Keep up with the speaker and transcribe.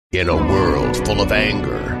In a world full of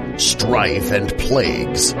anger, strife, and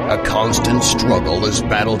plagues, a constant struggle is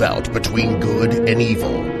battled out between good and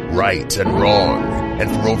evil, right and wrong.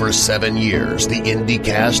 And for over 7 years, the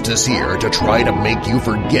IndieCast is here to try to make you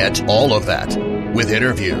forget all of that. With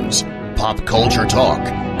interviews, pop culture talk,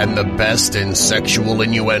 and the best in sexual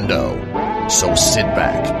innuendo. So sit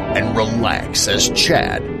back and relax as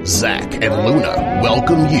Chad, Zach, and Luna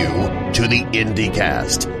welcome you to the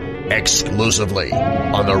IndieCast. Exclusively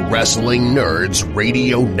on the Wrestling Nerds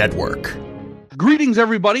Radio Network. Greetings,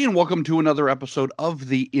 everybody, and welcome to another episode of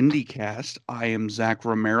the IndieCast. I am Zach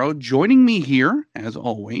Romero. Joining me here, as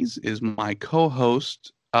always, is my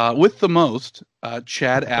co-host with the most,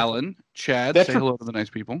 Chad Allen. Chad, say hello to the nice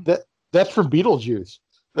people. That's from Beetlejuice.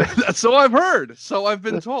 So I've heard. So I've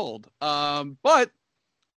been told. But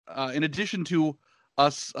in addition to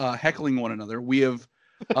us heckling one another, we have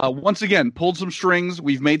once again pulled some strings.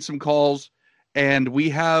 We've made some calls, and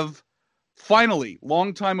we have finally,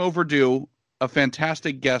 long time overdue, a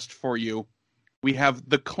fantastic guest for you. We have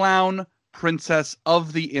the clown princess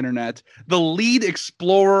of the internet, the lead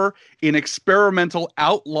explorer in experimental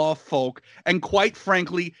outlaw folk, and quite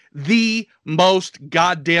frankly, the most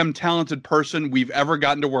goddamn talented person we've ever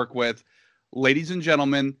gotten to work with. Ladies and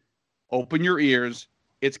gentlemen, open your ears.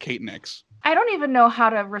 It's Kate Nix. I don't even know how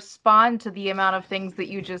to respond to the amount of things that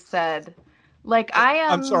you just said.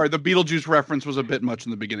 I'm sorry, the Beetlejuice reference was a bit much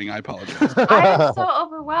in the beginning. I apologize. I am so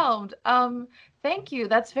overwhelmed. Thank you.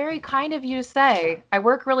 That's very kind of you to say. I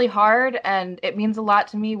work really hard, and it means a lot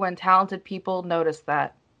to me when talented people notice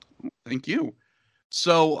that. Thank you.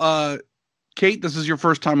 So, Kate, this is your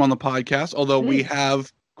first time on the podcast, although we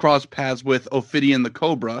have crossed paths with Ophidian the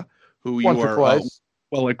Cobra, who you are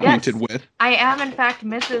well acquainted with. I am, in fact,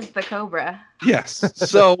 Mrs. the Cobra. Yes.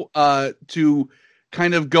 So, to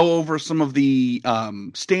kind of go over some of the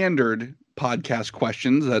standard podcast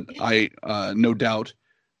questions that I no doubt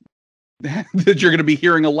that you're going to be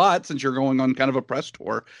hearing a lot since you're going on kind of a press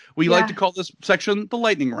tour. We like to call this section the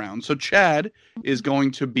lightning round. So Chad is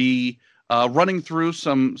going to be running through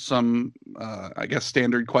some I guess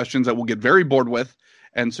standard questions that we'll get very bored with,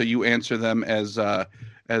 and so you answer them as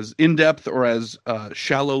in-depth or as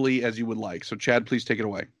shallowly as you would like. So Chad, please take it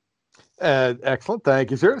away. Excellent.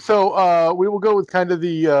 Thank you, sir. So we will go with kind of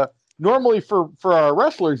the normally for our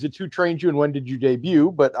wrestlers, it's who trained you and when did you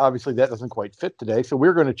debut, but obviously that doesn't quite fit today. So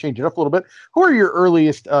we're going to change it up a little bit. Who are your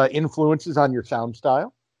earliest influences on your sound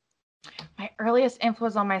style? My earliest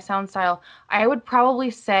influence on my sound style, I would probably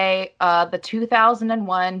say the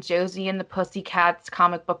 2001 Josie and the Pussycats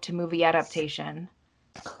comic book to movie adaptation.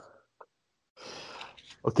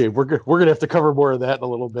 Okay, we're gonna have to cover more of that in a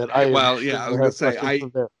little bit. I was gonna say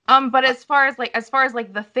but as far as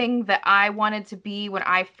the thing that I wanted to be when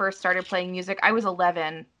I first started playing music, I was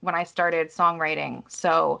 11 when I started songwriting.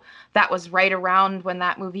 So that was right around when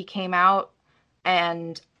that movie came out,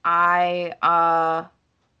 and I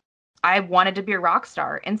wanted to be a rock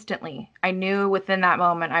star instantly. I knew within that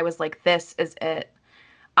moment I was like, this is it.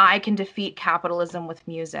 I can defeat capitalism with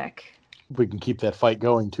music. We can keep that fight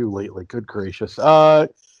going too lately. Good gracious.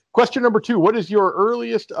 Question number 2. What is your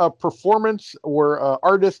earliest performance or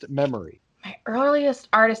artist memory? My earliest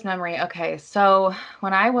artist memory. Okay, so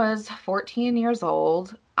when I was 14 years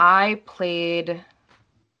old, I played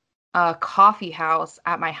a coffee house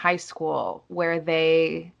at my high school where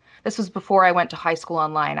this was before I went to high school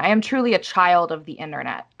online. I am truly a child of the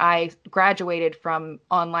internet. I graduated from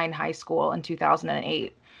online high school in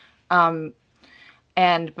 2008.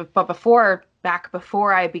 But before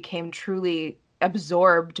I became truly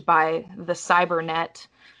absorbed by the cybernet,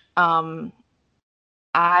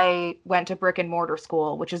 I went to brick and mortar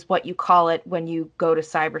school, which is what you call it when you go to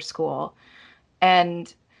cyber school.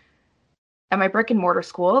 And at my brick and mortar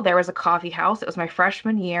school, there was a coffee house. It was my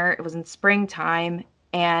freshman year. It was in springtime,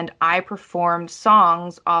 and I performed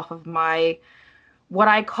songs off of what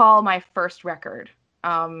I call my first record.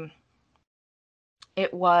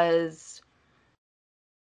 It was...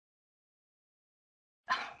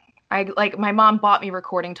 my mom bought me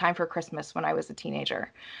recording time for Christmas when I was a teenager,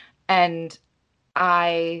 and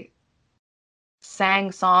I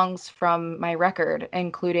sang songs from my record,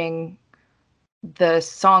 including the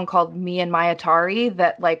song called Me and My Atari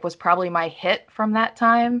that was probably my hit from that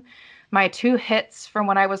time. My 2 hits from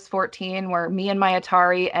when I was 14 were Me and My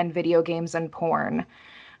Atari and Video Games and Porn.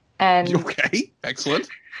 And okay, excellent.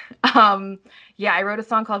 I wrote a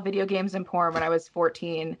song called Video Games and Porn when I was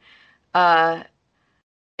 14.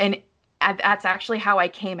 And that's actually how I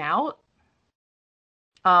came out,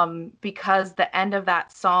 because the end of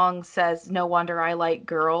that song says, "No wonder I like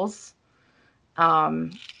girls."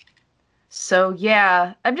 So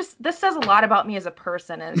yeah, this says a lot about me as a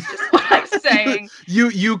person, is just what I'm saying.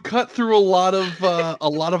 You cut through a lot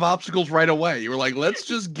of obstacles right away. You were like, let's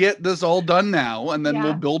just get this all done now, and then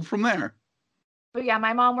we'll build from there. But yeah,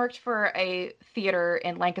 my mom worked for a theater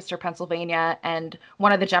in Lancaster, Pennsylvania, and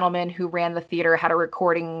one of the gentlemen who ran the theater had a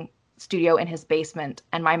recording studio in his basement,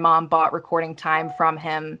 and my mom bought recording time from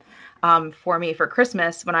him for me for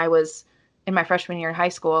Christmas when I was in my freshman year in high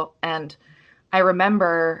school. And I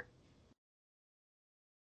remember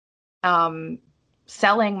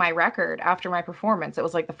selling my record after my performance. It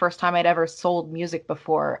was like the first time I'd ever sold music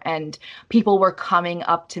before, and people were coming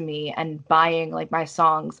up to me and buying like my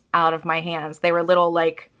songs out of my hands. They were little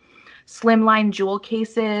like slimline jewel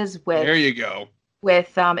cases with there you go.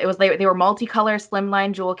 With it was they were multicolor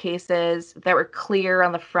slimline jewel cases that were clear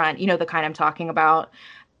on the front, you know, the kind I'm talking about.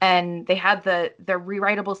 And they had the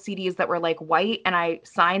rewritable CDs that were like white, and I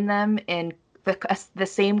signed them in the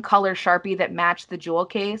same color Sharpie that matched the jewel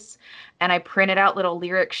case, and I printed out little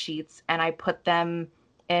lyric sheets and I put them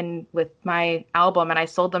in with my album, and I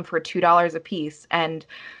sold them for $2 a piece. And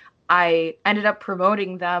I ended up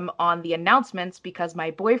promoting them on the announcements because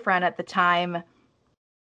my boyfriend at the time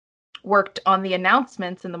worked on the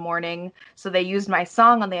announcements in the morning, so they used my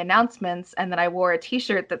song on the announcements. And then I wore a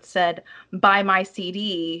t-shirt that said "Buy my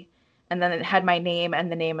CD," and then it had my name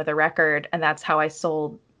and the name of the record, and that's how I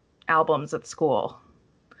sold albums at school.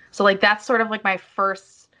 So like that's sort of like my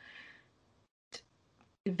first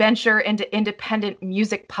venture into independent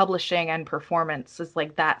music publishing and performance, is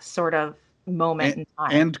like that sort of moment in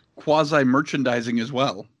time. And quasi merchandising as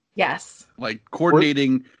well. Yes. Like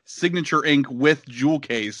coordinating signature ink with jewel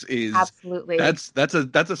case is absolutely, that's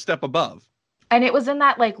a step above. And it was in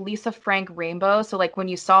that like Lisa Frank rainbow. So like when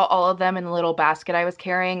you saw all of them in the little basket I was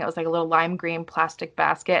carrying, it was like a little lime green plastic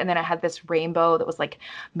basket. And then it had this rainbow that was like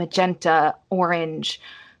magenta, orange,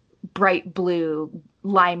 bright blue,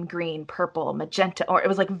 lime green, purple, magenta. Or it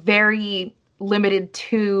was like very limited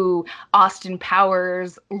to Austin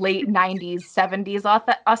Powers, late 90s, 70s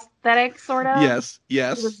aesthetic sort of. Yes.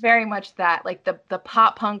 It was very much that, like the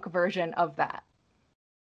pop punk version of that.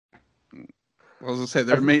 I was gonna say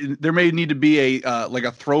there may need to be a like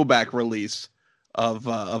a throwback release of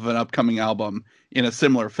an upcoming album in a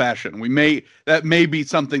similar fashion. That may be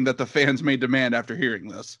something that the fans may demand after hearing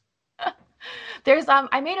this. There's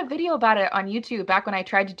I made a video about it on YouTube back when I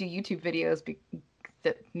tried to do YouTube videos.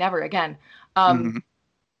 Never again.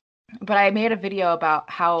 But I made a video about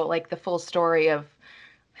how like the full story of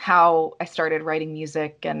how I started writing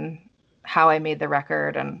music and how I made the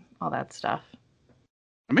record and all that stuff.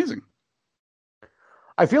 Amazing.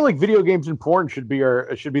 I feel like video games and porn should be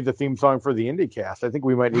the theme song for the IndieCast. I think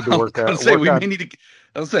we might need to work out. I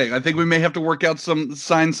think we may have to work out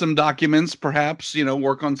sign some documents, perhaps. You know,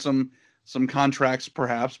 work on some contracts,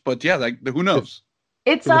 perhaps. But yeah, like who knows?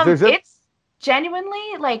 It's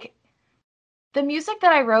genuinely like the music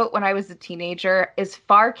that I wrote when I was a teenager is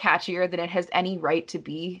far catchier than it has any right to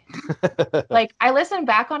be. Like I listen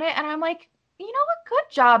back on it and I'm like, you know what?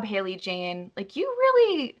 Good job, Haley Jane. Like you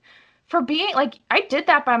really. For being like, I did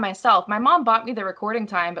that by myself. My mom bought me the recording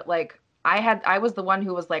time, but like I was the one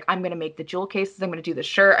who was like, I'm going to make the jewel cases. I'm going to do the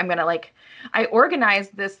shirt. I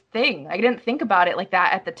organized this thing. I didn't think about it like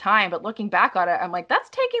that at the time, but looking back on it, I'm like, that's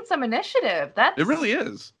taking some initiative. It really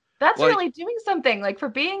is. That's like, really doing something. Like for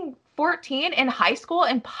being 14 in high school,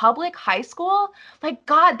 in public high school, like,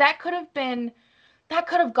 God, that could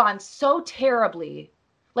have gone so terribly.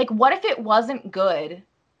 Like, what if it wasn't good?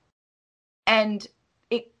 And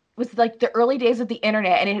was like the early days of the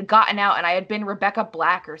internet and it had gotten out and I had been Rebecca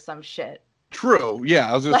Black or some shit. True.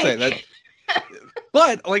 Yeah, I was gonna say that.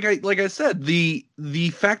 But like I said, the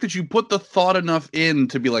fact that you put the thought enough in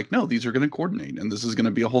to be like, no, these are gonna coordinate and this is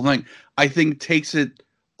gonna be a whole thing, I think takes it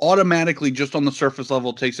automatically, just on the surface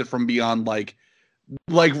level, takes it from beyond like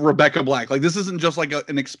Rebecca Black. Like this isn't just like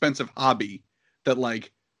an expensive hobby that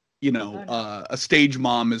like, you know, a stage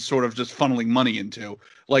mom is sort of just funneling money into.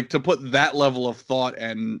 Like to put that level of thought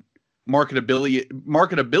and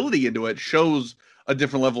marketability into it shows a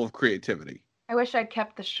different level of creativity. I wish I'd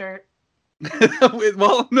kept the shirt.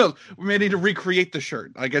 Well, no, we may need to recreate the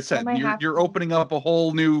shirt. Like I said, you're opening up a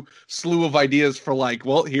whole new slew of ideas for like,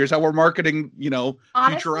 well, here's how we're marketing, you know,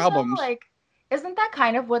 future albums. Though, like, isn't that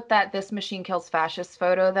kind of what that This Machine Kills Fascists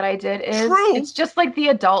photo that I did is? True. It's just like the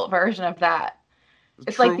adult version of that.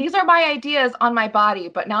 It's True. Like, these are my ideas on my body,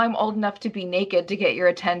 but now I'm old enough to be naked to get your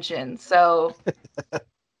attention. So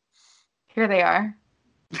here they are.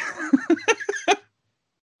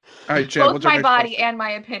 All right, Chad, both my body and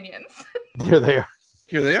my opinions. Here they are.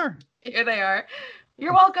 Here they are. Here they are.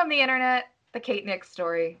 You're welcome, the internet. The Kate Nix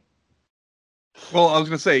story. Well, I was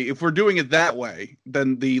gonna say, if we're doing it that way,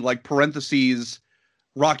 then the like parentheses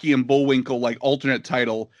Rocky and Bullwinkle like alternate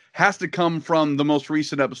title has to come from the most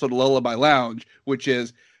recent episode of Lullaby Lounge, which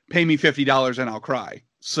is "Pay me $50 and I'll cry."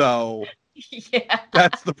 So Yeah.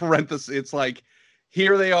 that's the parenthesis. It's like,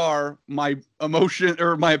 here they are, my emotion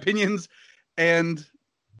or my opinions, and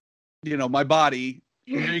my body.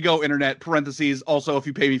 Here you go, internet. Parentheses. Also, if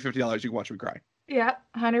you pay me $50, you can watch me cry. Yeah,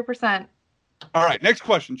 100%. All right, next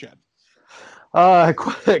question, Chad.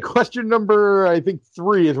 Question number, I think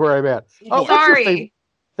 3 is where I'm at. Oh, what's your Sorry. favorite-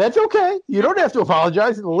 That's okay. You don't have to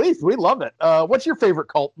apologize in the least. We love it. What's your favorite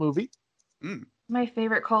cult movie? My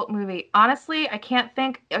favorite cult movie. Honestly, I can't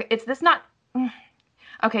think. Is this not?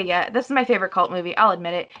 Okay, yeah, this is my favorite cult movie. I'll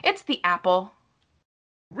admit it. It's The Apple.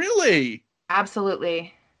 Really?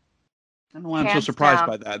 Absolutely. I don't know why I'm so Hands surprised down.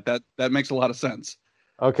 by that. That makes a lot of sense.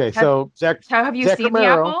 Okay, so Zach. How have you Zach seen The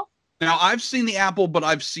Romero. Apple? Now, I've seen The Apple, but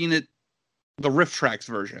I've seen it the Riff Tracks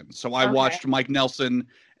version. So I Okay. watched Mike Nelson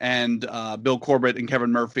and Bill Corbett and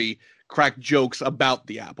Kevin Murphy crack jokes about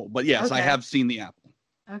The Apple. But yes, I Okay. have seen The Apple.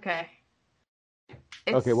 Okay.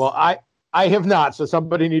 Okay, well, I have not, so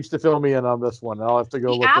somebody needs to fill me in on this one. I'll have to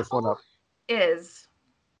go The look Apple this one up. is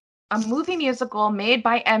a movie musical made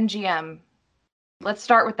by MGM. Let's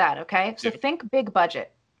start with that, okay? So Yeah. think big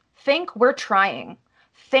budget. Think we're trying.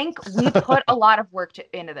 Think we put a lot of work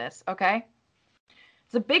into this, okay?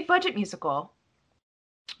 It's a big budget musical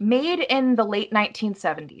made in the late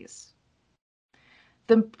 1970s.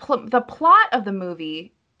 The plot of the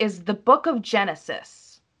movie is the Book of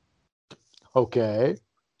Genesis, Okay.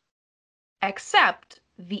 except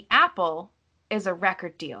the Apple is a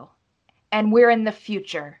record deal. And we're in the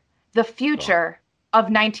future of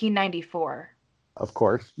 1994. Of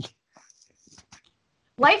course.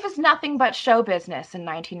 Life is nothing but show business in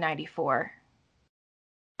 1994.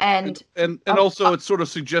 And Also, it's sort of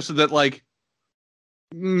suggested that like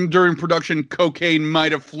during production, cocaine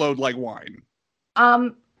might have flowed like wine.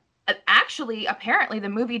 actually, apparently the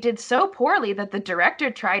movie did so poorly that the director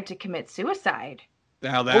tried to commit suicide.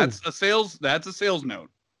 Now that's a sales note.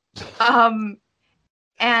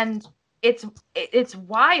 And it's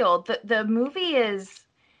wild. The movie is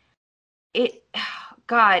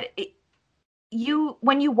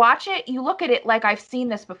when you watch it, you look at it like I've seen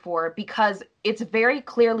this before because it's very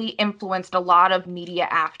clearly influenced a lot of media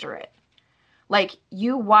after it. Like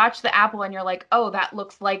you watch The Apple and you're like, oh, that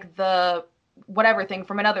looks like the whatever thing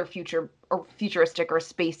from another futuristic or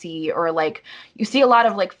spacey, or like you see a lot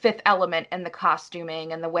of like Fifth Element in the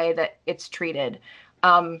costuming and the way that it's treated.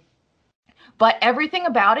 But everything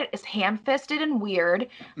about it is ham-fisted and weird.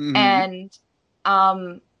 Mhm.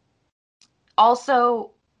 And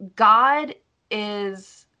also God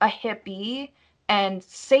is a hippie and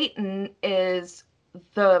Satan is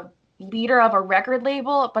the leader of a record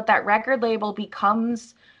label, but that record label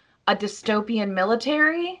becomes a dystopian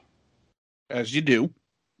military. As you do.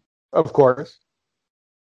 Of course.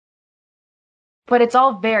 But it's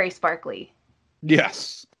all very sparkly.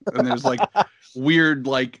 Yes. And there's like weird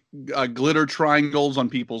like glitter triangles on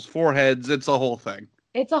people's foreheads. It's a whole thing.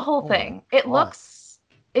 It's a whole Oh, thing. wow.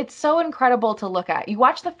 It's so incredible to look at. You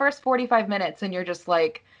watch the first 45 minutes and you're just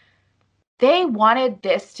like, they wanted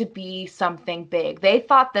this to be something big. They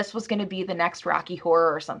thought this was going to be the next Rocky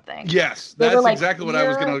Horror or something. Yes, They were that's like, exactly what I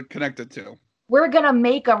was going to connect it to. We're going to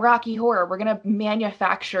make a Rocky Horror. We're going to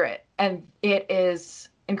manufacture it. And it is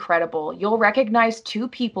incredible. You'll recognize two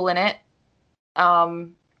people in it.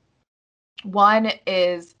 One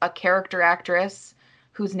is a character actress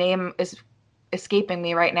whose name is escaping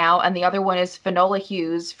me right now, and the other one is Finola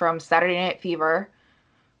Hughes from Saturday Night Fever.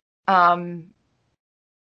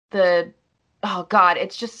 Oh God,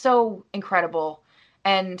 it's just so incredible.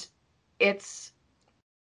 And it's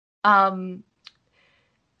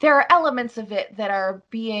there are elements of it that are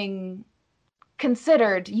being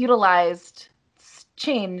considered, utilized,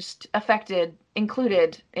 changed, affected,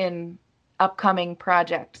 included in upcoming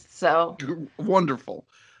projects. So Wonderful.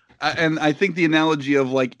 And I think the analogy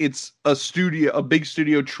of like it's a big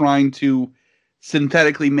studio trying to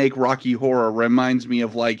synthetically make Rocky Horror reminds me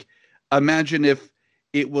of like, imagine if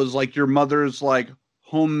it was like your mother's like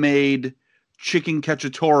homemade chicken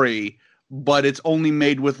cacciatore, but it's only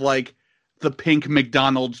made with like the pink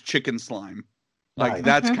McDonald's chicken slime. Like Right.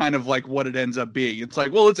 that's kind of like what it ends up being. It's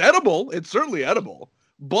like, well, it's edible. It's certainly edible,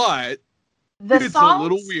 but it's a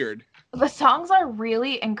little weird. The songs are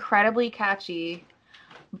really incredibly catchy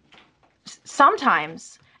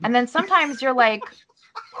sometimes. And then sometimes you're like,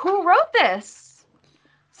 who wrote this?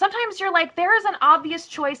 Sometimes you're like, there is an obvious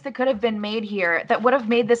choice that could have been made here that would have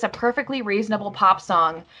made this a perfectly reasonable pop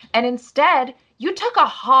song. And instead, you took a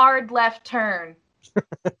hard left turn.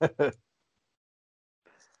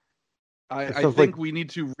 I think we need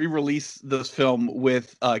to re-release this film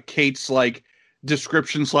with Kate's like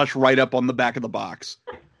description / write up on the back of the box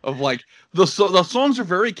of like the songs are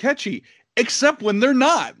very catchy, except when they're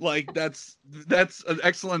not. Like that's an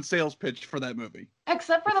excellent sales pitch for that movie.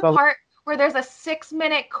 Except for the part where there's a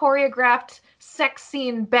 6-minute choreographed sex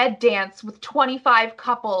scene bed dance with 25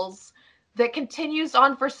 couples that continues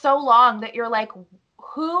on for so long that you're like,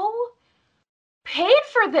 who paid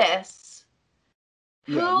for this?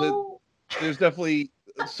 Yeah, there's definitely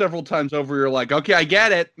several times over you're like, okay, I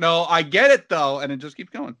get it. No, I get it though, and it just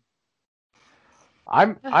keeps going.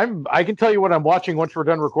 I can tell you what I'm watching once we're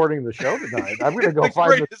done recording the show tonight. I'm gonna go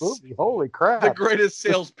find this movie. Holy crap. The greatest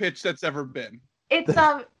sales pitch that's ever been. It's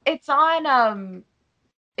on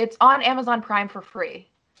Amazon Prime for free.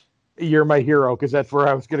 You're my hero, because that's where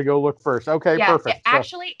I was gonna go look first. Okay, yeah, perfect.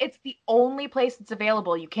 Actually, it's the only place it's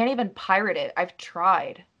available. You can't even pirate it. I've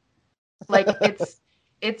tried. Like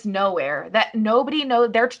it's nowhere. That nobody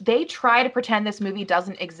knows. They try to pretend this movie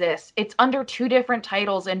doesn't exist. It's under 2 different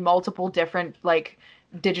titles in multiple different like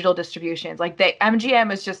digital distributions. Like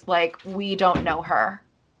MGM is just like, we don't know her.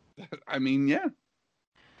 I mean, yeah.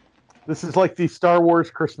 This is like the Star Wars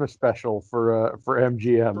Christmas special for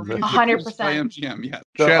MGM. 100%. MGM, yeah.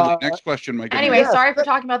 So, Chadley, next question, Mike. Anyway, sorry for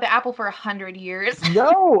talking about the Apple for 100 years.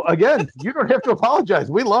 No, again, you don't have to apologize.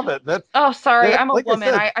 We love it. Sorry, I'm a like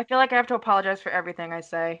woman. I feel like I have to apologize for everything I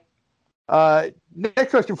say. Next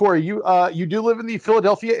question for you. You do live in the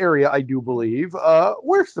Philadelphia area, I do believe.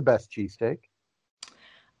 Where's the best cheesesteak?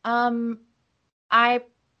 I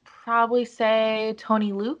probably say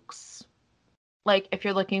Tony Luke's. Like, if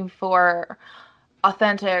you're looking for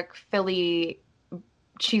authentic Philly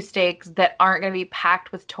cheesesteaks that aren't going to be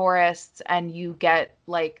packed with tourists and you get,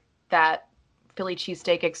 like, that Philly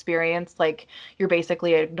cheesesteak experience, like, you're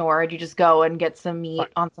basically ignored. You just go and get some meat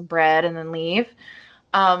on some bread and then leave.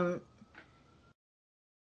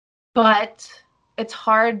 But it's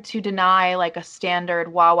hard to deny, like, a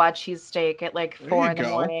standard Wawa cheesesteak at, like, 4 in the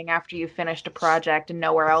morning after you finished a project and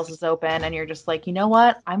nowhere else is open. And you're just like, you know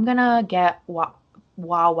what? I'm going to get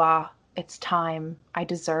Wawa. It's time. I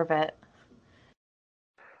deserve it.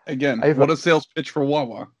 Again, what a sales pitch for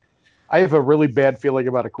Wawa. I have a really bad feeling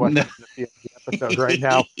about a question at the end of the episode right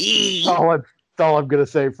now. That's all I'm going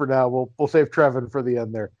to say for now. We'll save Trevin for the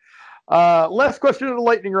end there. Last question of the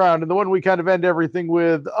lightning round, and the one we kind of end everything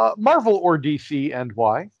with, Marvel or DC, and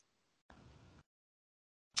why?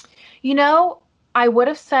 You know, I would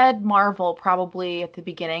have said Marvel probably at the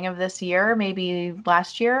beginning of this year, maybe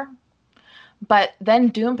last year. But then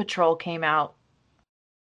Doom Patrol came out.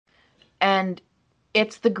 And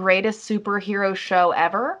it's the greatest superhero show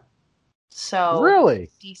ever. So really?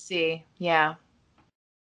 DC, yeah.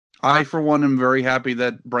 I, for one, am very happy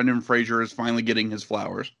that Brendan Fraser is finally getting his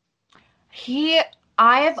flowers.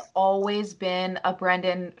 I have always been a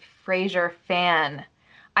Brendan Fraser fan.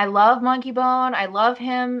 I love Monkey Bone. I love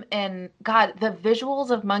him. And God, the visuals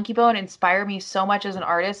of Monkey Bone inspire me so much as an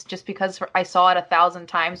artist just because I saw it 1,000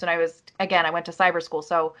 times when I went to cyber school.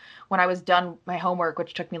 So when I was done my homework,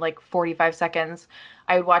 which took me like 45 seconds,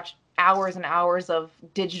 I would watch hours and hours of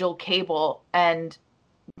digital cable, and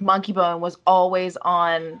Monkey Bone was always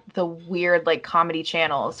on the weird like comedy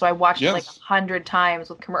channels. So I watched it like 100 times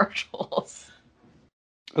with commercials.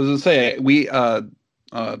 I was gonna say, we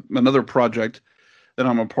another project that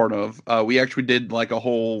I'm a part of, we actually did like a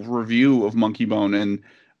whole review of Monkey Bone, and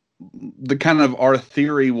the kind of our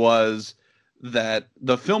theory was that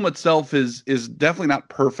the film itself is definitely not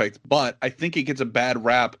perfect, but I think it gets a bad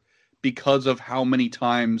rap because of how many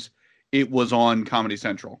times it was on Comedy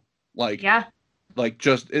Central. Like, yeah. Like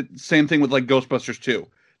same thing with like Ghostbusters 2.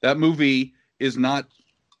 That movie is not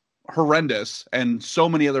horrendous, and so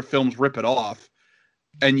many other films rip it off,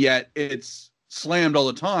 and yet it's slammed all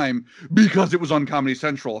the time because it was on Comedy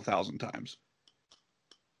Central 1,000 times.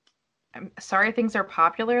 I'm sorry things are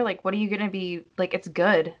popular. Like, what are you going to be like? It's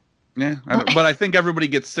good. Yeah, but I think everybody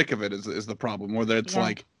gets sick of it is the problem, where it's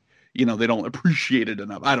like, you know, they don't appreciate it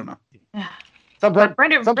enough. I don't know. Sometimes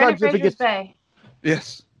Brendan if it gets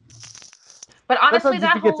yes. But honestly,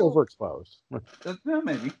 sometimes if it gets overexposed.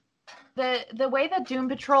 Maybe. The way that Doom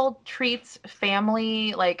Patrol treats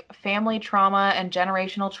family trauma and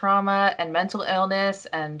generational trauma and mental illness,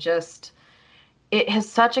 and just it has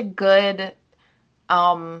such a good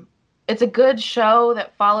it's a good show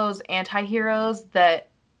that follows anti-heroes that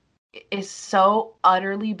is so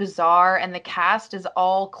utterly bizarre, and the cast is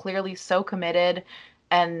all clearly so committed,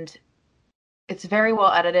 and it's very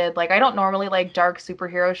well edited. Like, I don't normally like dark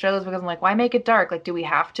superhero shows because I'm like, why make it dark? Like, do we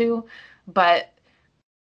have to? But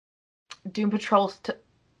Doom Patrol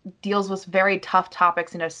deals with very tough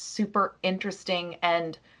topics in a super interesting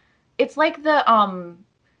and It's like the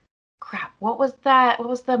crap. What was that? What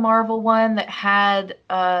was the Marvel one that had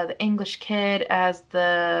the English kid as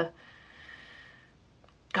the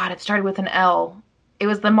God, it started with an L. It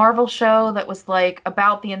was the Marvel show that was like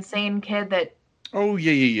about the insane kid that Oh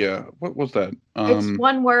yeah. What was that? it's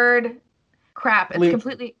one word. Crap, it's Legion.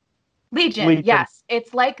 completely Legion. Legion. Yes,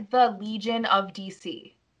 it's like the Legion of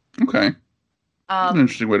DC. Okay. That's an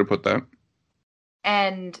interesting way to put that.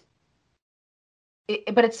 And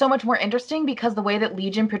but it's so much more interesting because the way that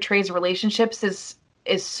Legion portrays relationships is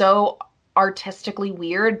so artistically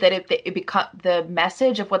weird that it become the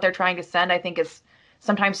message of what they're trying to send, I think, is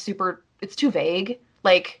sometimes it's too vague.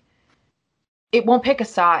 Like, it won't pick a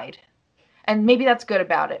side. And maybe that's good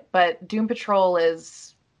about it, but Doom Patrol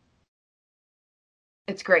it's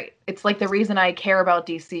great. It's like the reason I care about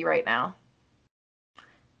DC right now.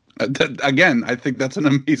 Again, I think that's an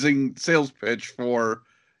amazing sales pitch for,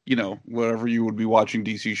 whatever you would be watching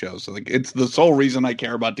DC shows. So, like, it's the sole reason I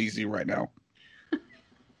care about DC right now.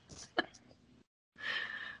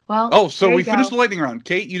 Well, so we finished the lightning round.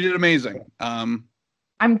 Kate, you did amazing.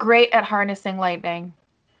 I'm great at harnessing lightning.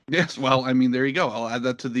 Yes, well, I mean, there you go. I'll add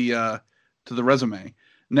that to the resume.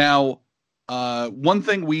 Now, one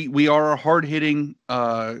thing, we are a hard-hitting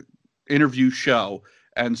interview show,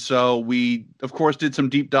 and so we, of course, did some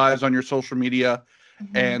deep dives on your social media,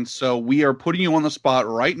 and so we are putting you on the spot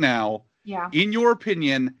right now. Yeah. In your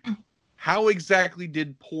opinion, how exactly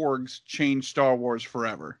did Porgs change Star Wars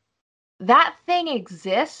forever? That thing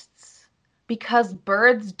exists because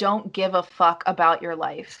birds don't give a fuck about your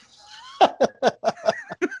life.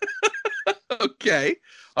 Okay.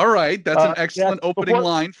 All right. That's an excellent opening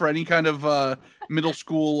line for any kind of middle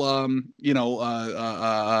school,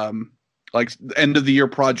 like end of the year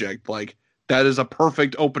project. Like, that is a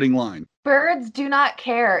perfect opening line. Birds do not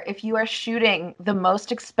care if you are shooting the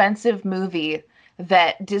most expensive movie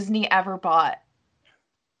that Disney ever bought.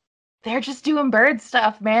 They're just doing bird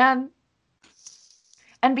stuff, man.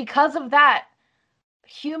 And because of that,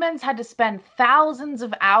 humans had to spend thousands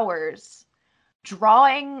of hours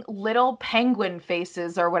drawing little penguin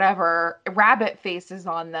faces or whatever, rabbit faces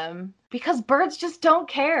on them, because birds just don't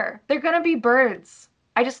care. They're going to be birds.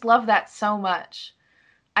 I just love that so much.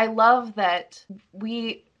 I love that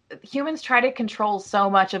humans try to control so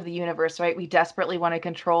much of the universe, right? We desperately want to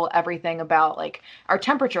control everything about, like, our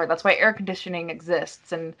temperature. That's why air conditioning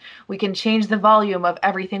exists, and we can change the volume of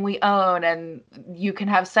everything we own, and you can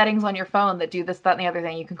have settings on your phone that do this, that, and the other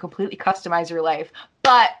thing. You can completely customize your life.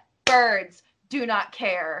 But birds do not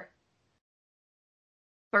care.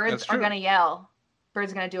 Birds are going to yell.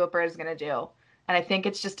 Birds are going to do what birds are going to do. And I think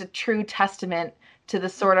it's just a true testament to the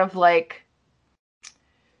sort of, like,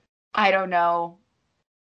 I don't know,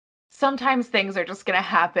 sometimes things are just going to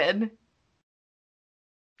happen.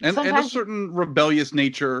 And a certain rebellious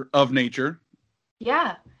nature of nature.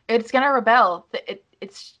 Yeah, it's going to rebel.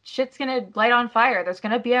 It's shit's going to light on fire. There's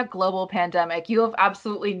going to be a global pandemic. You have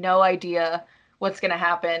absolutely no idea what's going to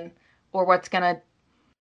happen or what's going to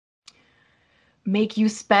make you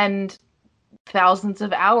spend thousands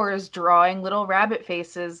of hours drawing little rabbit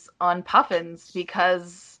faces on puffins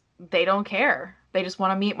because they don't care. They just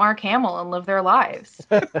want to meet Mark Hamill and live their lives.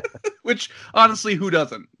 Which, honestly, who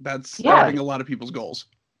doesn't? That's having a lot of people's goals.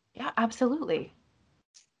 Yeah, absolutely.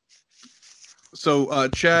 So,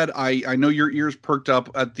 Chad, I know your ears perked up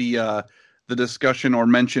at the discussion or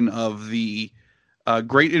mention of the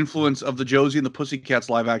great influence of the Josie and the Pussycats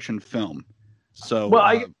live-action film. So,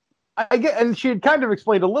 well, I get, and she had kind of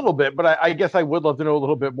explained a little bit, but I guess I would love to know a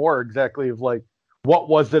little bit more exactly of, like, what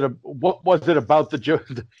was it about the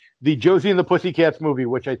Josie and the Pussycats movie,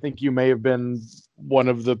 which I think you may have been one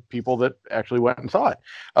of the people that actually went and saw it,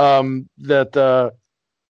 that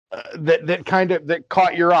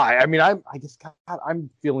caught your eye. I mean, I'm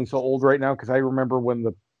feeling so old right now because I remember when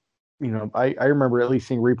I remember at least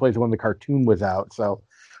seeing replays when the cartoon was out. So,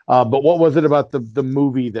 but what was it about the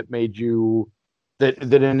movie that made you that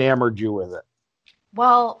enamored you with it?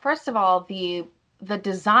 Well, first of all, the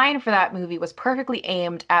design for that movie was perfectly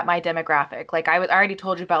aimed at my demographic. Like, I already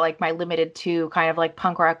told you about, like, my Limited 2 kind of like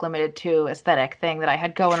punk rock Limited 2 aesthetic thing that I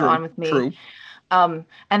had going on with me. True. And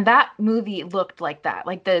that movie looked like that.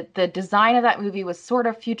 Like, the design of that movie was sort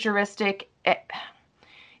of futuristic. It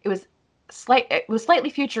was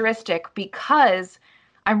slightly futuristic because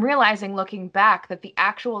I'm realizing, looking back, that the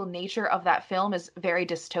actual nature of that film is very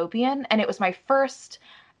dystopian, and it was my first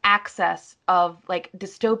access of, like,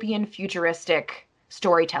 dystopian futuristic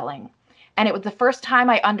storytelling, and it was the first time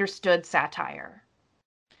I understood satire.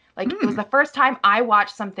 Like, it was the first time I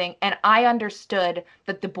watched something and I understood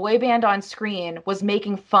that the boy band on screen was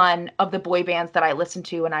making fun of the boy bands that I listened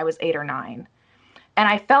to when I was 8 or 9. And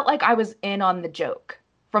I felt like I was in on the joke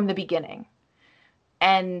from the beginning.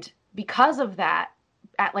 And because of that,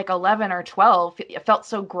 at like 11 or 12, it felt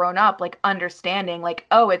so grown up, like understanding, like,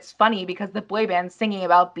 oh, it's funny because the boy band's singing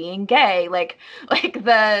about being gay. Like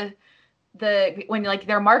when like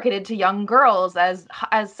they're marketed to young girls as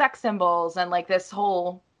sex symbols and like this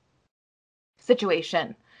whole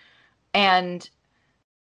situation. And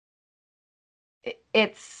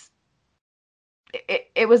it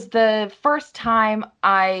was the first time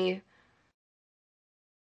I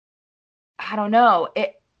don't know,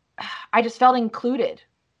 I just felt included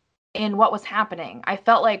in what was happening. I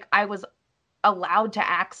felt like I was allowed to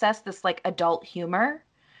access this like adult humor,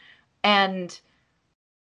 and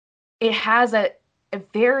it has a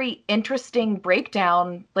very interesting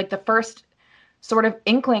breakdown, like the first sort of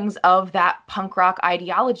inklings of that punk rock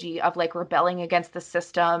ideology of like rebelling against the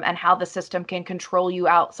system and how the system can control you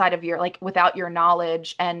outside of your, like, without your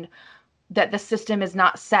knowledge, and that the system is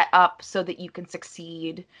not set up so that you can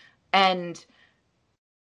succeed. And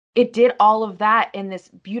it did all of that in this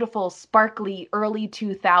beautiful, sparkly early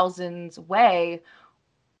 2000s way.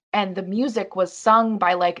 And the music was sung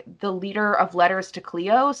by like the leader of Letters to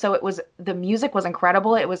Cleo. So the music was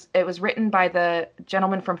incredible. It was written by the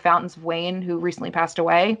gentleman from Fountains of Wayne who recently passed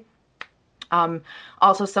away.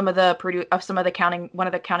 Also one of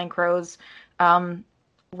the Counting Crows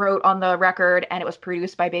wrote on the record, and it was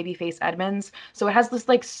produced by Babyface Edmonds. So it has this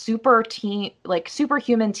like superhuman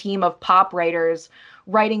team of pop writers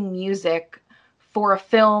writing music for a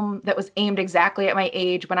film that was aimed exactly at my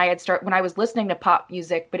age when I was listening to pop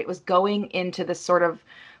music, but it was going into this sort of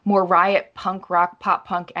more riot punk rock, pop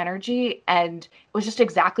punk energy. And it was just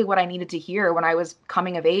exactly what I needed to hear when I was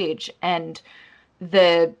coming of age. And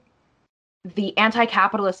the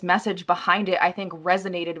anti-capitalist message behind it, I think,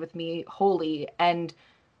 resonated with me wholly. And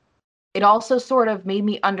it also sort of made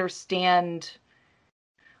me understand,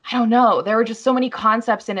 I don't know, there were just so many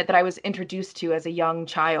concepts in it that I was introduced to as a young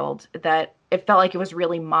child that it felt like it was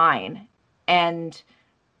really mine. And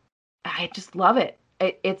I just love it.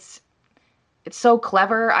 It's so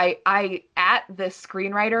clever. I at the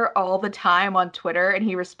screenwriter all the time on Twitter, and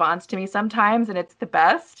he responds to me sometimes, and it's the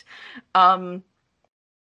best.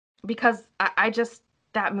 Because I just,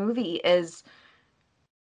 that movie is,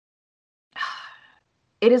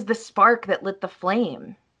 it is the spark that lit the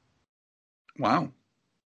flame. Wow.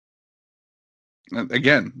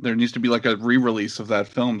 Again, there needs to be like a re-release of that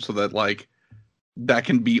film so that like that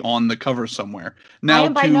can be on the cover somewhere. Now, I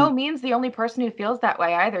am by no means the only person who feels that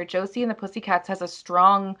way either. Josie and the Pussycats has a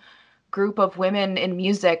strong group of women in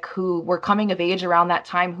music who were coming of age around that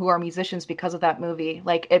time who are musicians because of that movie.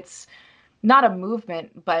 Like, it's not a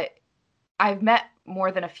movement, but I've met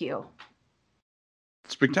more than a few.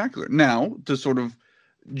 Spectacular. Now, to sort of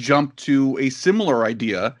jump to a similar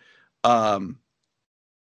idea,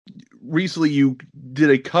 recently you did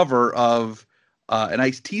a cover of an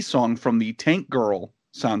Ice-T song from the Tank Girl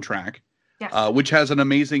soundtrack, yes. Which has an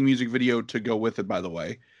amazing music video to go with it, by the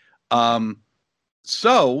way.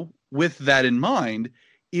 So, with that in mind,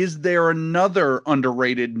 is there another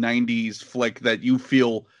underrated 90s flick that you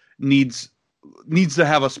feel needs to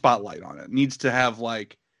have a spotlight on it, needs to have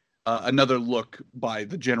like another look by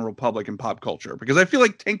the general public and pop culture? Because I feel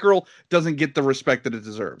like Tank Girl doesn't get the respect that it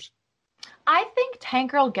deserves. I think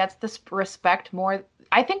Tank Girl gets this respect more.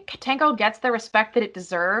 I think Tank Girl gets the respect that it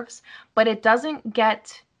deserves, but it doesn't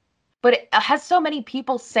get. But it has so many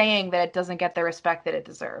people saying that it doesn't get the respect that it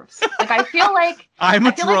deserves. Like, I feel like I'm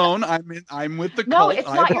a drone. Like, I'm with the no, cult.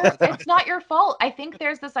 It's not your fault. I think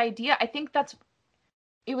there's this idea. I think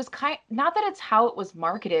it was not that it's how it was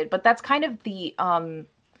marketed, but that's kind of the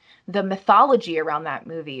mythology around that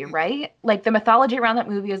movie, right? Like, the mythology around that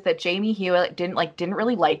movie is that Jamie Hewitt didn't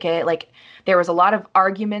really like it. Like, there was a lot of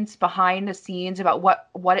arguments behind the scenes about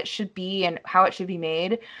what it should be and how it should be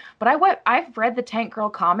made. But I've read the Tank Girl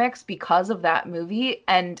comics because of that movie,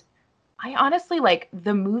 and I honestly, like,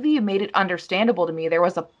 the movie made it understandable to me. There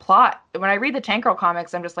was a plot. When I read the Tank Girl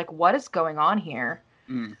comics, I'm just like, what is going on here?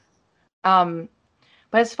 But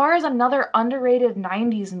as far as another underrated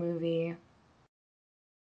 90s movie,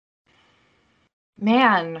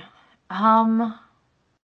 man,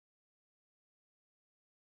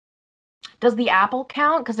 does The Apple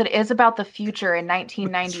count? Because it is about the future in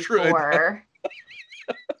 1994.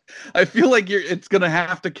 I feel like it's going to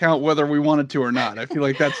have to count whether we want it to or not. I feel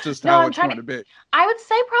like that's just how it's going to be. I would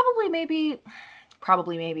say probably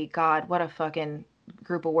maybe, God, what a fucking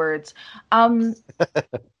group of words.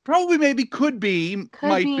 Probably maybe could be,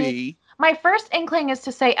 might be. My first inkling is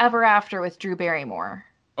to say Ever After with Drew Barrymore.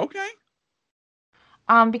 Okay.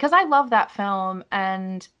 Because I love that film,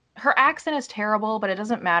 and her accent is terrible, but it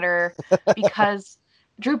doesn't matter because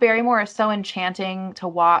Drew Barrymore is so enchanting to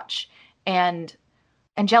watch, and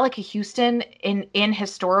Angelica Houston in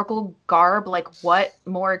historical garb, like what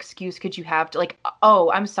more excuse could you have to like,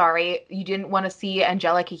 oh, I'm sorry, you didn't want to see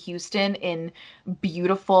Angelica Houston in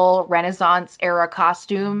beautiful Renaissance era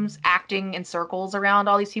costumes acting in circles around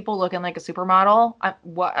all these people looking like a supermodel?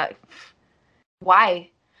 Why?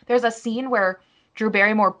 There's a scene where Drew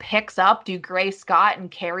Barrymore picks up Duke Gray Scott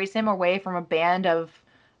and carries him away from a band of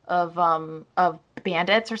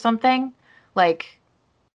bandits or something. Like,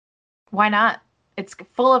 why not? It's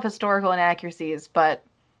full of historical inaccuracies, but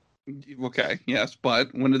Okay, yes,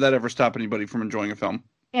 but when did that ever stop anybody from enjoying a film?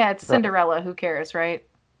 yeah, it's Cinderella. Who cares, right?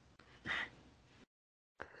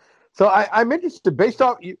 So I'm interested, based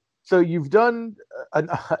off you. So you've done an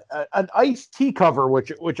Ice-T cover,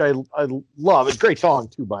 which I love. It's a great song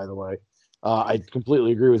too, by the way. I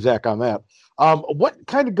completely agree with Zach on that. What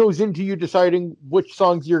kind of goes into you deciding which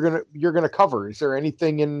songs you're gonna cover? Is there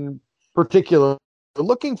anything in particular you're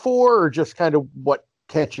looking for, or just kind of what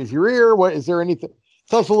catches your ear? What is there anything?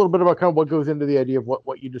 Tell us a little bit about kind of what goes into the idea of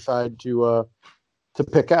what you decide to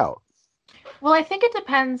pick out. Well, I think it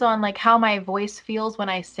depends on like how my voice feels when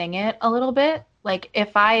I sing it a little bit. Like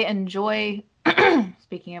if I enjoy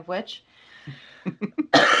speaking of which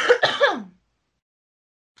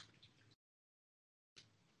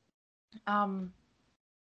I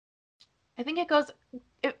think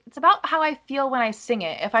it's about how I feel when I sing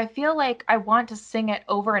it. If I feel like I want to sing it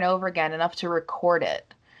over and over again enough to record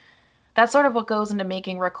it, that's sort of what goes into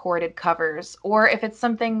making recorded covers. Or if it's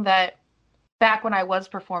something that back when I was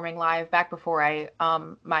performing live, back before I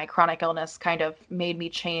my chronic illness kind of made me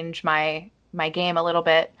change my game a little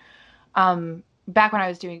bit. Back when I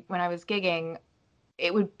was gigging,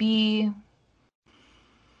 it would be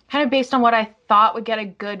kind of based on what I thought would get a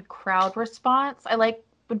good crowd response.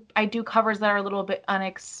 I do covers that are a little bit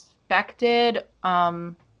unexpected,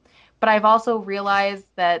 but I've also realized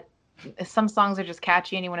that some songs are just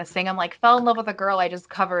catchy and you want to sing them. Like "Fell in Love with a Girl" I just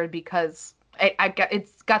covered because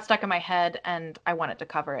it's got stuck in my head and I wanted to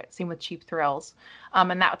cover it. Same with "Cheap Thrills,"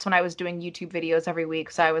 and that's when I was doing YouTube videos every week.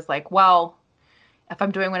 So I was like, well, if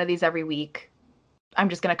I'm doing one of these every week, I'm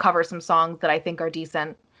just gonna cover some songs that I think are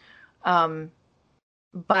decent.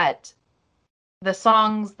 But the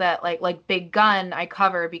songs that like Big Gun I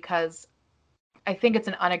cover because I think it's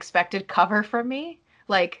an unexpected cover from me.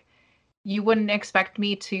 Like you wouldn't expect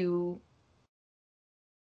me to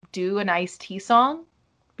do an Ice-T song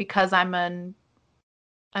because I'm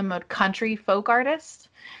a country folk artist.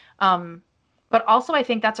 But also I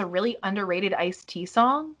think that's a really underrated Ice-T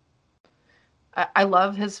song. I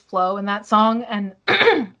love his flow in that song, and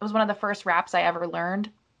it was one of the first raps I ever learned.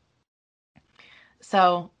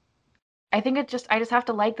 So I think I just have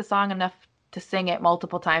to like the song enough to sing it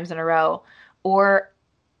multiple times in a row, or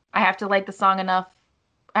I have to like the song enough.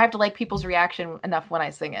 I have to like people's reaction enough when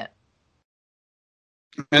I sing it.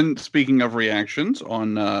 And speaking of reactions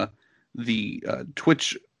on the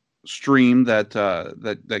Twitch stream that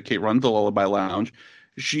Kate runs, the Lullaby Lounge,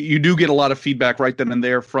 you do get a lot of feedback right then and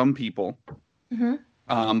there from people.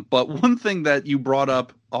 Mm-hmm. But one thing that you brought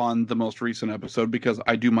up on the most recent episode, because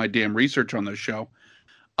I do my damn research on this show,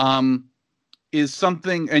 is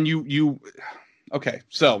something, and okay,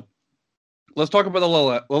 so let's talk about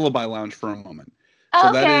the Lullaby Lounge for a moment. So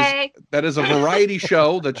okay. that is a variety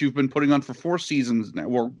show that you've been putting on for 4 seasons now.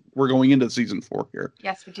 We're going into season 4 here.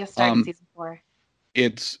 Yes, we just started season 4.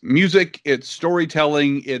 It's music, it's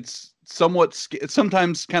storytelling, it's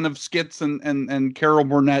sometimes kind of skits and Carol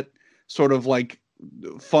Burnett sort of like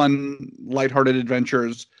fun, lighthearted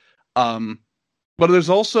adventures. But there's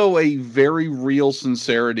also a very real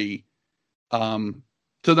sincerity to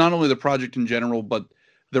not only the project in general, but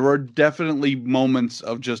there are definitely moments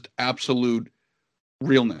of just absolute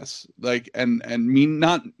realness. Like, and me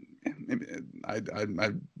not, I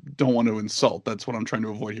don't want to insult. That's what I'm trying to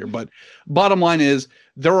avoid here. But bottom line is,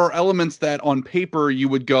 there are elements that on paper you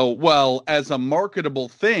would go, well, as a marketable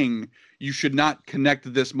thing, you should not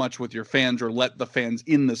connect this much with your fans or let the fans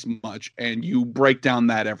in this much. And you break down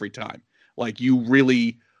that every time. Like, you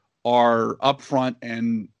really are upfront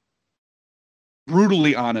and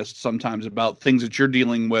brutally honest sometimes about things that you're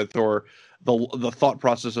dealing with or the thought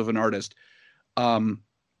process of an artist.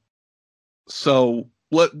 So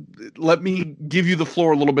let me give you the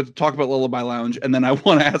floor a little bit to talk about Lullaby Lounge, and then I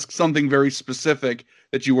want to ask something very specific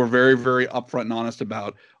that you were very, very upfront and honest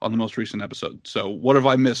about on the most recent episode. So what have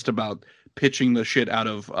I missed about pitching the shit out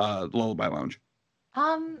of Lullaby Lounge?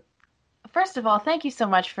 First of all, thank you so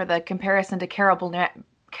much for the comparison to Carol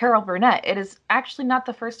Burnett. It is actually not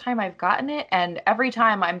the first time I've gotten it, and every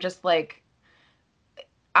time I'm just like,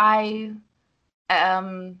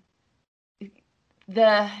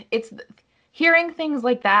 it's hearing things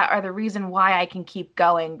like that are the reason why I can keep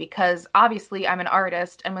going, because obviously I'm an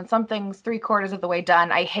artist, and when something's 3/4 of the way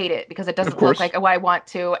done, I hate it because it doesn't look like what I want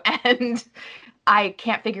to, and I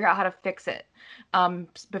can't figure out how to fix it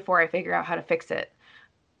before I figure out how to fix it.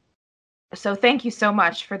 So thank you so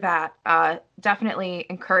much for that. Definitely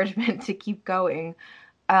encouragement to keep going.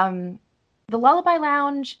 The Lullaby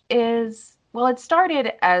Lounge is, well, it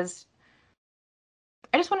started as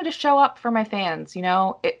I just wanted to show up for my fans. You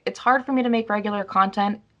know, it's hard for me to make regular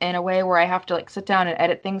content in a way where I have to like sit down and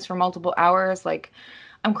edit things for multiple hours. Like,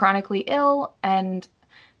 I'm chronically ill, and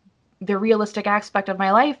the realistic aspect of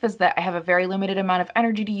my life is that I have a very limited amount of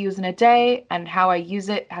energy to use in a day, and how I use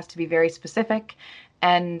it has to be very specific.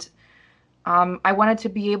 And I wanted to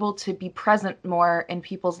be able to be present more in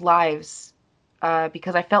people's lives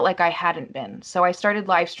because I felt like I hadn't been. So I started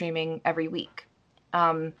live streaming every week.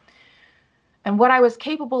 And what I was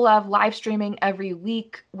capable of live streaming every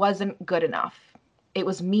week wasn't good enough. It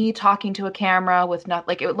was me talking to a camera with not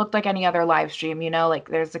like it looked like any other live stream, you know, like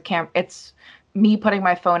there's a it's me putting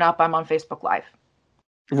my phone up, I'm on Facebook Live.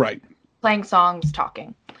 Right. Playing songs,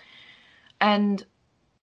 talking. And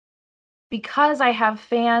because I have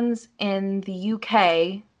fans in the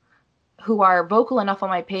UK who are vocal enough on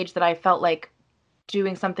my page that I felt like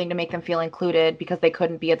doing something to make them feel included because they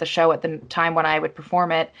couldn't be at the show at the time when I would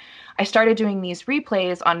perform it, I started doing these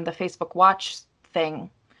replays on the Facebook Watch thing.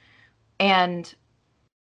 And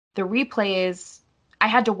the replays, I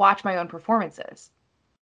had to watch my own performances.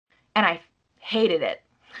 And I hated it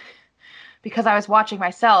because I was watching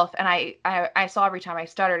myself, and I saw every time I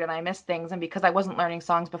stuttered and I missed things, and because I wasn't learning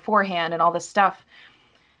songs beforehand and all this stuff.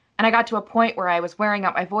 And I got to a point where I was wearing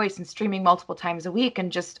out my voice and streaming multiple times a week,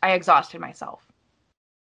 and just I exhausted myself.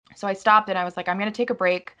 So I stopped, and I was like, I'm going to take a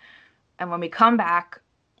break. And when we come back,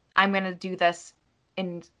 I'm going to do this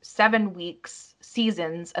in 7 weeks,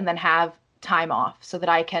 seasons, and then have time off so that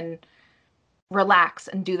I can relax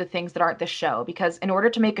and do the things that aren't this show. Because in order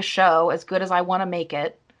to make a show as good as I want to make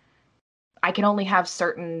it, I can only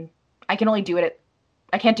do it.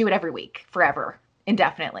 I can't do it every week forever,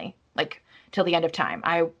 indefinitely, like till the end of time.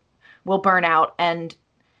 I will burn out, and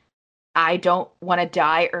I don't want to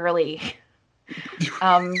die early.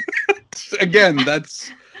 Again, that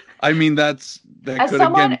could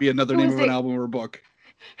again be another name of an album or a book.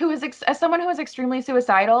 As someone who is extremely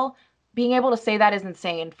suicidal, being able to say that is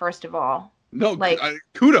insane. First of all, no,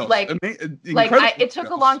 kudos. It took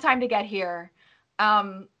a long time to get here.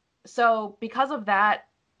 So because of that,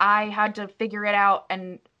 I had to figure it out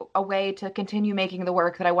and a way to continue making the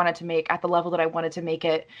work that I wanted to make at the level that I wanted to make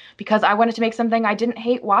it, because I wanted to make something I didn't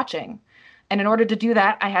hate watching. And in order to do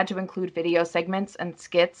that, I had to include video segments and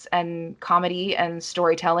skits and comedy and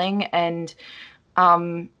storytelling and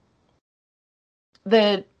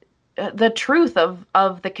the truth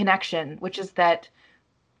of the connection, which is that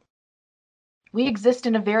we exist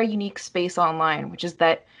in a very unique space online, which is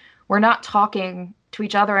that we're not talking to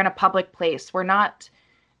each other in a public place. We're not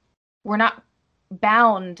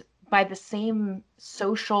bound by the same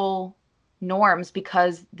social norms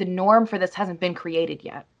because the norm for this hasn't been created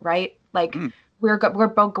yet, right? Like we're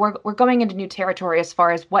going into new territory as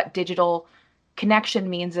far as what digital connection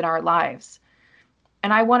means in our lives.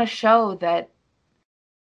 And I want to show that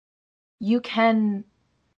you can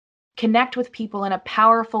connect with people in a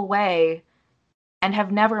powerful way and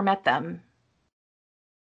have never met them.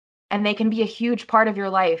 And they can be a huge part of your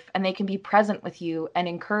life, and they can be present with you and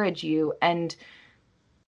encourage you. And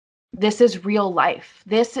this is real life.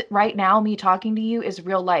 This right now, me talking to you, is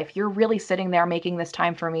real life. You're really sitting there making this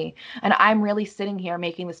time for me. And I'm really sitting here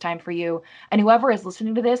making this time for you. And whoever is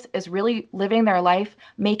listening to this is really living their life,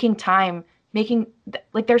 making time,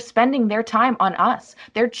 like they're spending their time on us.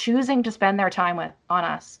 They're choosing to spend their time on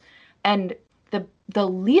us. And the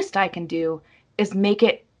least I can do is make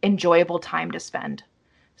it enjoyable time to spend.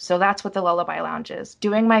 So that's what the Lullaby Lounge is.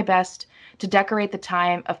 Doing my best to decorate the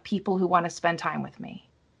time of people who want to spend time with me.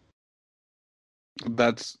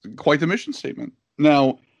 That's quite the mission statement.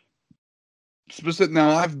 Now,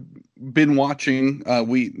 I've been watching.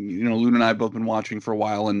 Luna and I have both been watching for a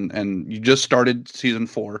while, and you just started season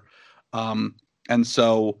 4, and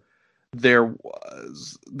so there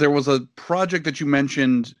was a project that you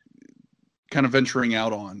mentioned, kind of venturing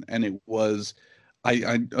out on, and it was.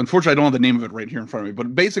 I unfortunately I don't have the name of it right here in front of me,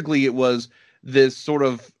 but basically it was this sort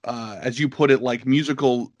of, as you put it, like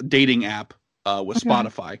musical dating app with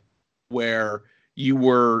Spotify, where you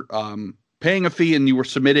were paying a fee and you were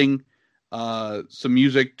submitting some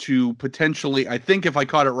music to potentially, I think if I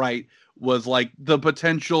caught it right, was like the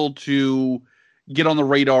potential to get on the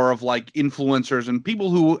radar of like influencers and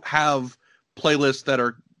people who have playlists that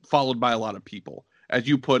are followed by a lot of people. as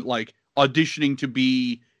you put, like auditioning to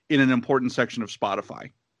be in an important section of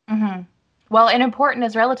Spotify. Mm-hmm. Well, and important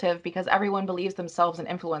is relative because everyone believes themselves an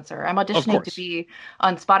influencer. I'm auditioning to be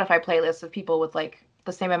on Spotify playlists of people with like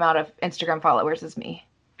the same amount of Instagram followers as me.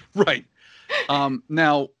 Right.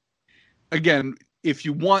 Now, again, if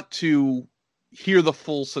you want to hear the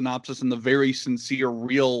full synopsis and the very sincere,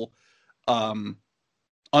 real,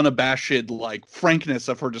 unabashed, like frankness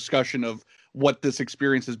of her discussion of what this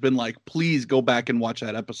experience has been like, please go back and watch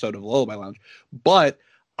that episode of Lullaby Lounge. But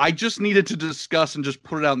I just needed to discuss and just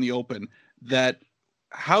put it out in the open that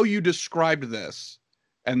how you described this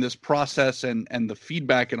and this process and the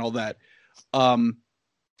feedback and all that,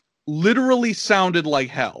 literally sounded like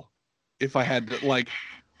hell. If I had to,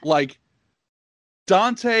 like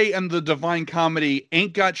Dante and the Divine Comedy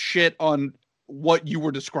ain't got shit on what you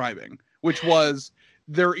were describing, which was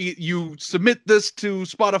you submit this to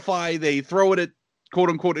Spotify, they throw it at quote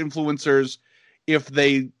unquote influencers. If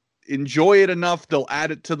they enjoy it enough, they'll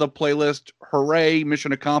add it to the playlist. Hooray,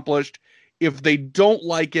 mission accomplished. If they don't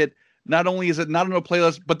like it, not only is it not on a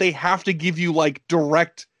playlist, but they have to give you like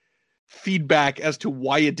direct feedback as to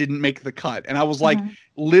why it didn't make the cut. And I was like,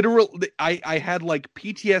 literally, I had like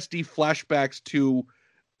PTSD flashbacks to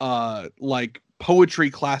like poetry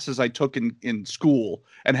classes I took in school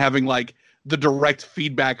and having like the direct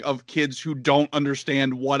feedback of kids who don't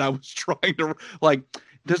understand what I was trying to like.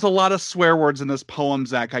 There's a lot of swear words in this poem,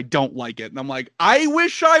 Zach. I don't like it. And I'm like, I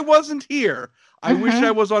wish I wasn't here. I wish I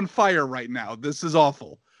was on fire right now. This is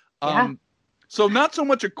awful. Yeah. So not so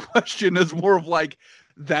much a question as more of like,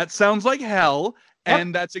 that sounds like hell.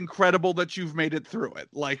 And that's incredible that you've made it through it.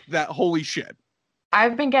 Like that. Holy shit.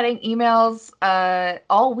 I've been getting emails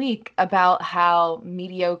all week about how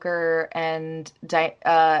mediocre and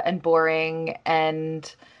boring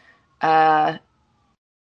and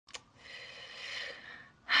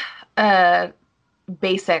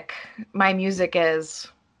basic my music is.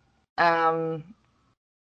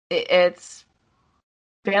 It's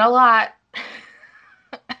been a lot.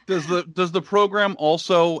 Does the program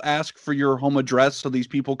also ask for your home address so these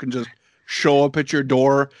people can just show up at your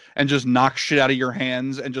door and just knock shit out of your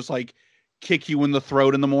hands and just like kick you in the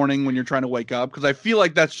throat in the morning when you're trying to wake up? Because I feel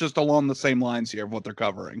like that's just along the same lines here of what they're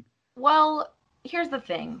covering. Well, here's the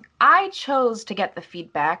thing. I chose to get the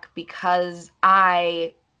feedback because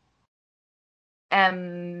I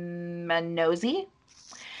am nosy.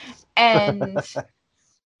 And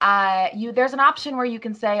there's an option where you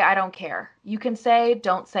can say, I don't care. You can say,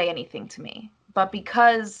 don't say anything to me. But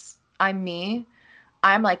because I'm me,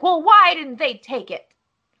 I'm like, well, why didn't they take it?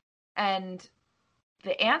 And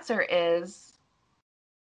the answer is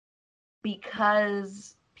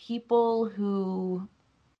because people who,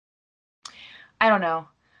 I don't know,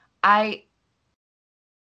 I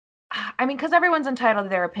mean, because everyone's entitled to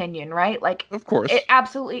their opinion, right? Like, of course, it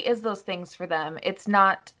absolutely is those things for them. It's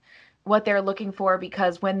not what they're looking for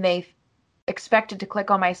because when they expected to click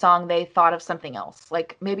on my song, they thought of something else.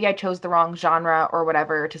 Like maybe I chose the wrong genre or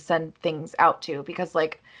whatever to send things out to, because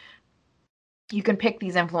like you can pick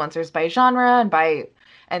these influencers by genre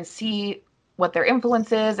and see what their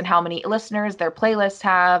influence is and how many listeners their playlists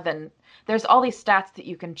have. And there's all these stats that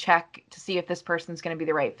you can check to see if this person's going to be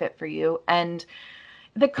the right fit for you. And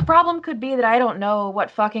the problem could be that I don't know what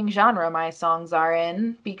fucking genre my songs are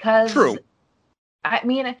in, because true. I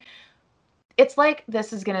mean, it's like,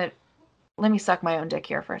 this is going to, let me suck my own dick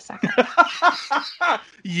here for a second.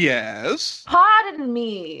 Yes. Pardon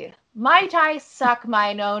me. Might I suck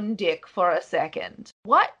mine own dick for a second?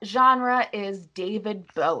 What genre is David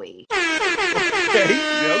Bowie? Okay.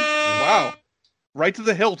 Yep. Wow. Right to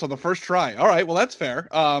the hilt on the first try. All right. Well, that's fair.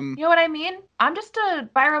 You know what I mean? I'm just a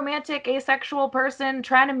biromantic, asexual person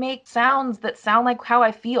trying to make sounds that sound like how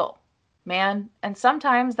I feel, man. And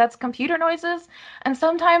sometimes that's computer noises, and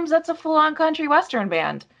sometimes that's a full-on country western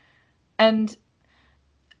band. And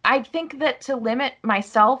I think that to limit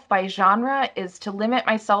myself by genre is to limit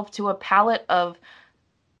myself to a palette of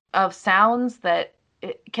sounds that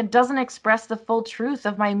doesn't express the full truth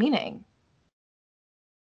of my meaning.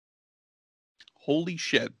 Holy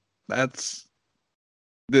shit. That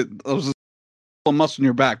was a muscle in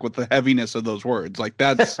your back with the heaviness of those words. Like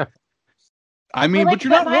that's, I mean, but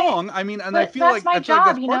you're not wrong. I mean, and I feel like that's my job,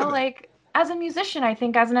 that's you know, like as a musician, I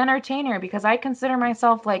think as an entertainer, because I consider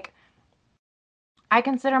myself a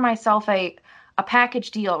package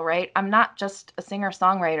deal, right? I'm not just a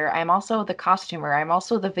singer-songwriter. I'm also the costumer. I'm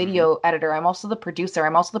also the video editor. I'm also the producer.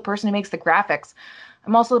 I'm also the person who makes the graphics.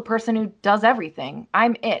 I'm also the person who does everything.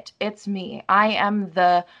 I'm it. It's me. I am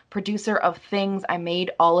the producer of things. I made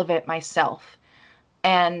all of it myself.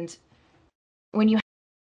 And when you have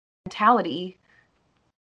mentality,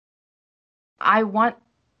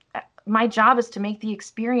 my job is to make the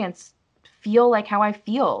experience feel like how I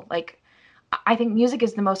feel. Like, I think music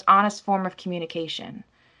is the most honest form of communication.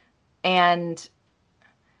 And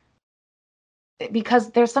because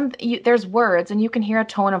there's words, and you can hear a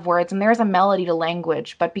tone of words, and there's a melody to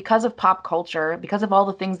language, but because of pop culture, because of all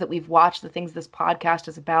the things that we've watched, the things this podcast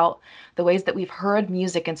is about, the ways that we've heard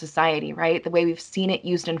music in society, right? The way we've seen it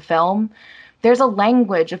used in film, there's a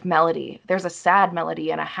language of melody. There's a sad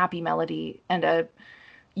melody and a happy melody, and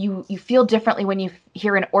you feel differently when you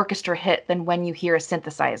hear an orchestra hit than when you hear a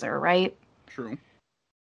synthesizer, right? True.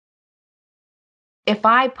 If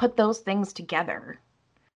I put those things together,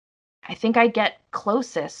 I think I get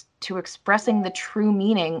closest to expressing the true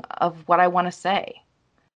meaning of what I want to say.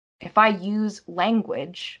 If I use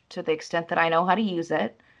language to the extent that I know how to use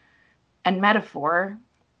it, and metaphor,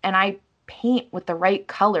 and I paint with the right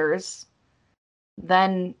colors,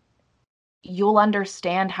 then you'll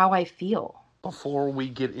understand how I feel. Before we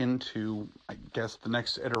get into, I guess, the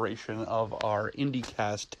next iteration of our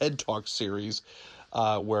IndieCast TED Talk series,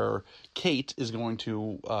 where Kate is going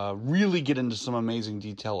to really get into some amazing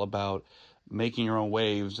detail about making your own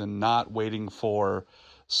waves and not waiting for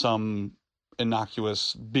some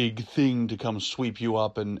innocuous big thing to come sweep you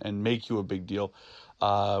up and make you a big deal.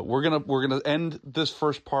 We're gonna end this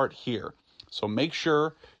first part here. So make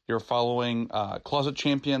sure you're following Closet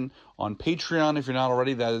Champion on Patreon if you're not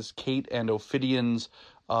already. That is Kate and Ophidion's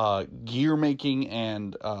gear making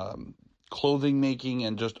and clothing making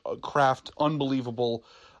and just craft unbelievable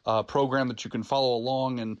program that you can follow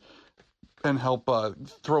along and help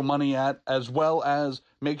throw money at, as well as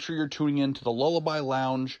make sure you're tuning in to the Lullaby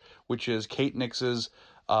Lounge, which is Kate Nix's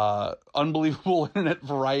unbelievable internet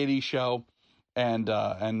variety show and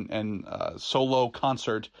solo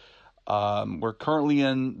concert. We're currently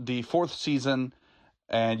in the 4th season,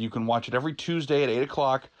 and you can watch it every Tuesday at 8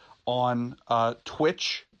 o'clock on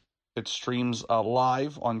Twitch. It streams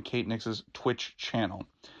live on Kate Nix's Twitch channel.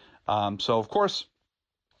 So, of course,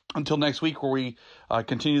 until next week where we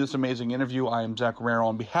continue this amazing interview, I am Zach Romero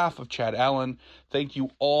on behalf of Chad Allen. Thank you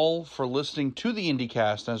all for listening to the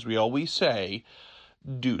IndieCast. As we always say,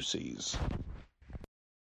 deuces.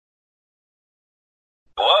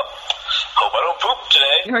 Well, hope I don't poop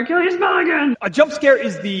today. Hercules Mulligan! A jump scare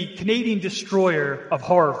is the Canadian destroyer of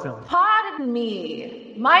horror film. Pardon me.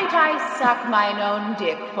 Might I suck mine own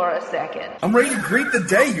dick for a second? I'm ready to greet the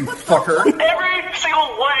day, you fucker. Every single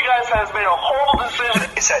one of you guys has made a horrible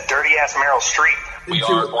decision. It's that dirty-ass Meryl Streep.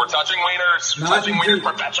 We're touching wieners. Touching wieners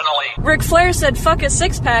professionally. Ric Flair said fuck a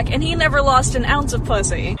six-pack, and he never lost an ounce of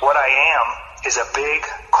pussy. What I am is a big,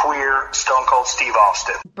 queer, Stone Cold Steve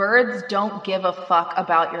Austin. Birds don't give a fuck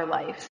about your life.